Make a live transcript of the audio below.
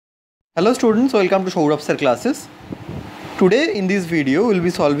Hello students, welcome to Show Up Sir classes. Today in this video we will be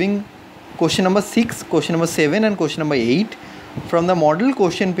solving question number 6, question number 7 and question number 8 from the model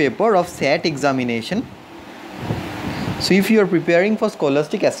question paper of SAT examination. So if you are preparing for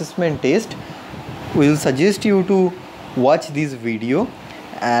scholastic assessment test, we will suggest you to watch this video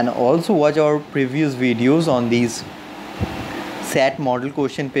and also watch our previous videos on these SAT model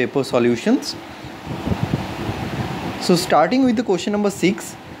question paper solutions. So starting with the question number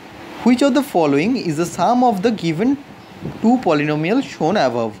 6, which of the following is the sum of the given two polynomials shown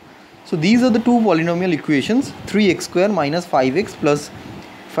above? So these are the two polynomial equations, 3x square minus 5x plus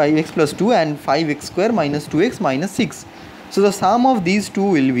 5x plus 2 and 5x square minus 2x minus 6. So the sum of these two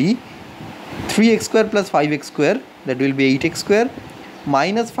will be 3x square plus 5x square, that will be 8x square,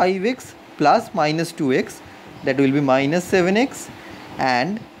 minus 5x plus minus 2x, that will be minus 7x,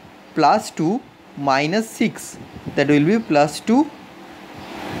 and plus 2 minus 6, that will be plus 2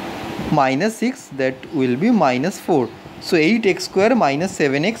 minus 6, that will be minus 4. So 8x square minus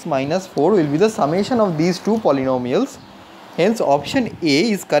 7x minus 4 will be the summation of these two polynomials. Hence option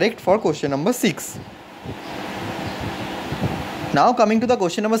A is correct for question number 6. Now coming to the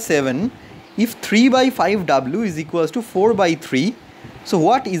question number 7, if 3 by 5 w is equals to 4 by 3, so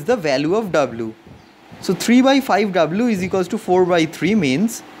what is the value of w? So 3 by 5 w is equals to 4 by 3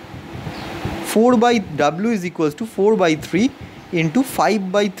 means 4 by w is equals to 4 by 3 into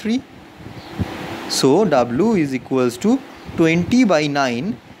 5 by 3. So w is equals to 20 by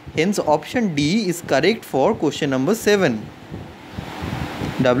 9. Hence option D is correct for question number 7.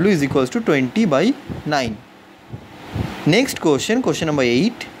 W is equals to 20 by 9. Next question, question number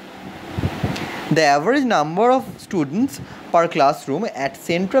 8. The average number of students per classroom at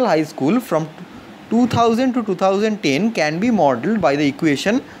Central High School from 2000 to 2010 can be modeled by the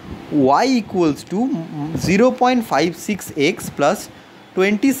equation y equals to 0.56x plus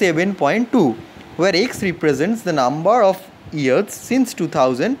 27.2, where x represents the number of years since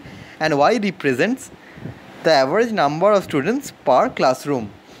 2000 and y represents the average number of students per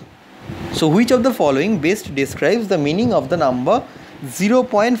classroom. So which of the following best describes the meaning of the number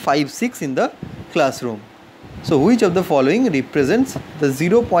 0.56 in the classroom? So which of the following represents the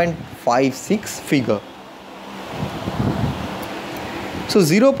 0.56 figure? So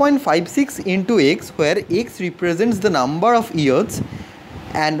 0.56 into x, where x represents the number of years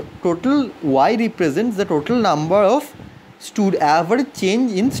and total y represents the total number of average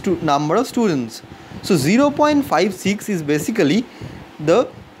change in number of students. So 0.56 is basically the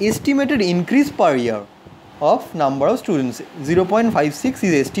estimated increase per year of number of students. 0.56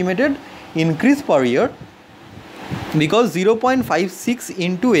 is estimated increase per year, because 0.56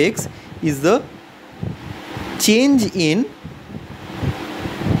 into x is the change in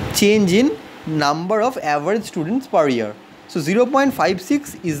number of average students per year. So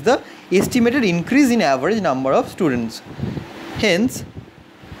 0.56 is the estimated increase in average number of students. Hence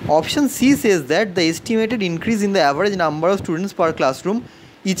option C says that the estimated increase in the average number of students per classroom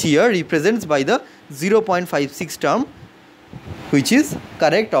each year represents by the 0.56 term, which is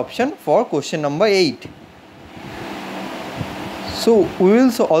correct option for question number 8. So we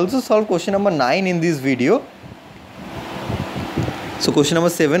will also solve question number 9 in this video. So question number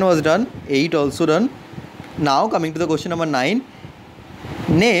 7 was done, 8 also done. Now coming to the question number 9.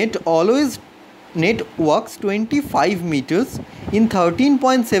 Net walks 25 meters in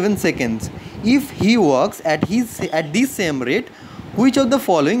 13.7 seconds. If he walks at this same rate, which of the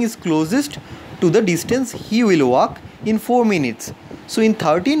following is closest to the distance he will walk in 4 minutes? So in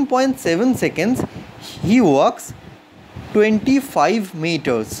 13.7 seconds he walks 25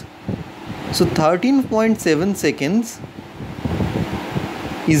 meters. So 13.7 seconds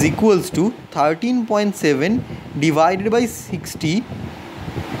is equals to 13.7 divided by 60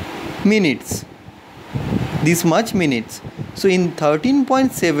 minutes. This much minutes. So in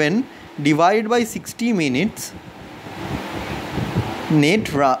 13.7 divided by 60 minutes,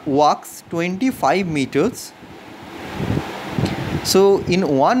 net walks 25 meters. So in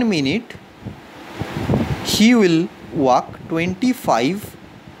 1 minute he will walk 25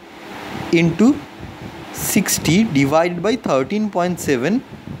 into 60 divided by 13.7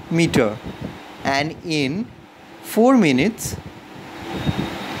 meter, and in 4 minutes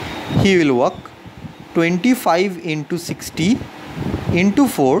he will walk 25 into 60 into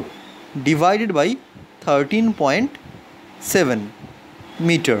 4 divided by 13.7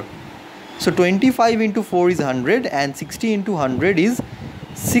 meter. So 25 into 4 is 100 and 60 into 100 is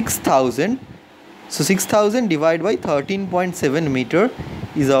 6000. So 6000 divided by 13.7 meter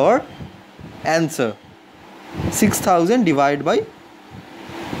is our answer. 6000 divided by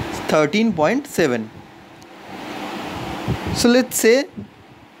 13.7. So let's say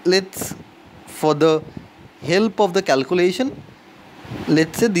let's, for the help of the calculation,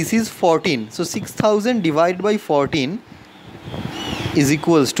 let's say this is 14. So 6000 divided by 14 is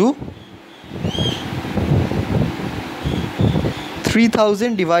equals to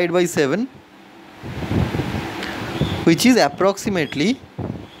 3000 divided by 7, which is approximately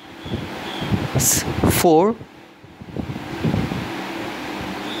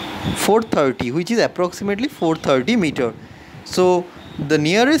 430, which is approximately 430 meter. So the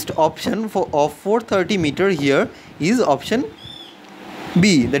nearest option of 430 meter here is option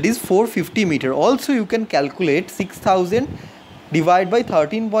B, that is 450 meter. Also you can calculate 6000 divided by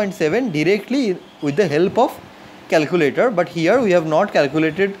 13.7 directly with the help of calculator, but here we have not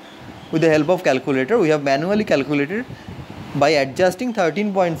calculated with the help of calculator. We have manually calculated by adjusting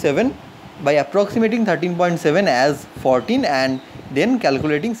 13.7, by approximating 13.7 as 14 and then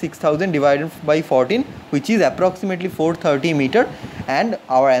calculating 6000 divided by 14, which is approximately 430 meter, and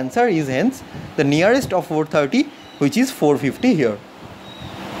our answer is hence the nearest of 430, which is 450 here.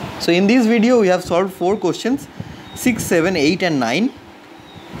 So in this video we have solved 4 questions, 6, 7, 8 and 9.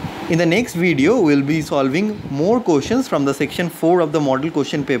 In the next video we will be solving more questions from the section 4 of the model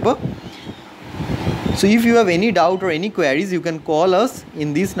question paper. So if you have any doubt or any queries, you can call us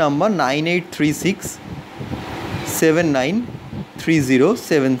in this number 9836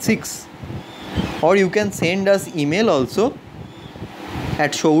 793076, or you can send us email also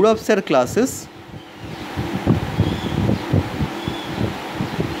at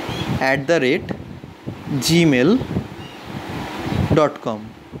shourabsirclasses@gmail.com.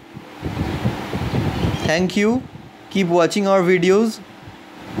 Thank you. Keep watching our videos.